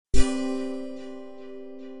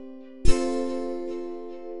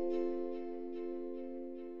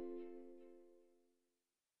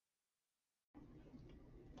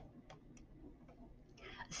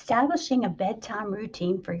Establishing a bedtime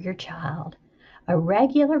routine for your child. A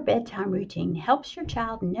regular bedtime routine helps your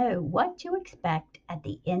child know what to expect at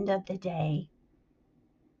the end of the day.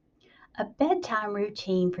 A bedtime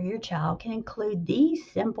routine for your child can include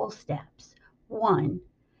these simple steps. 1.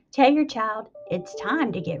 Tell your child it's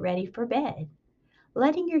time to get ready for bed.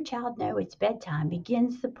 Letting your child know it's bedtime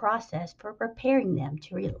begins the process for preparing them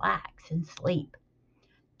to relax and sleep.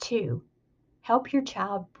 2. Help your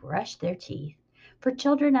child brush their teeth. For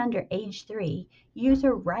children under age 3, use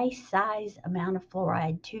a rice size amount of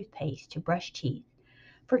fluoride toothpaste to brush teeth.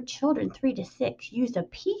 For children 3 to 6, use a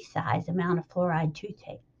pea size amount of fluoride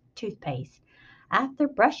toothpaste. After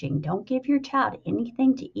brushing, don't give your child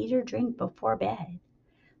anything to eat or drink before bed.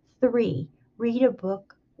 3. Read a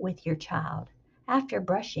book with your child. After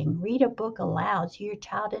brushing, read a book aloud to your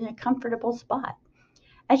child in a comfortable spot.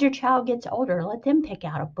 As your child gets older, let them pick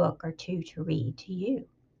out a book or two to read to you.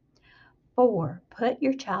 4. Put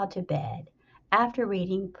your child to bed. After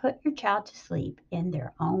reading, put your child to sleep in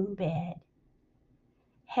their own bed.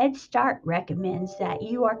 Head Start recommends that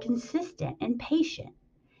you are consistent and patient.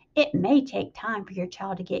 It may take time for your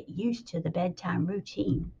child to get used to the bedtime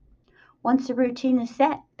routine. Once the routine is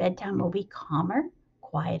set, bedtime will be calmer,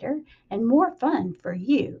 quieter, and more fun for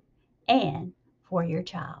you and for your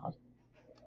child.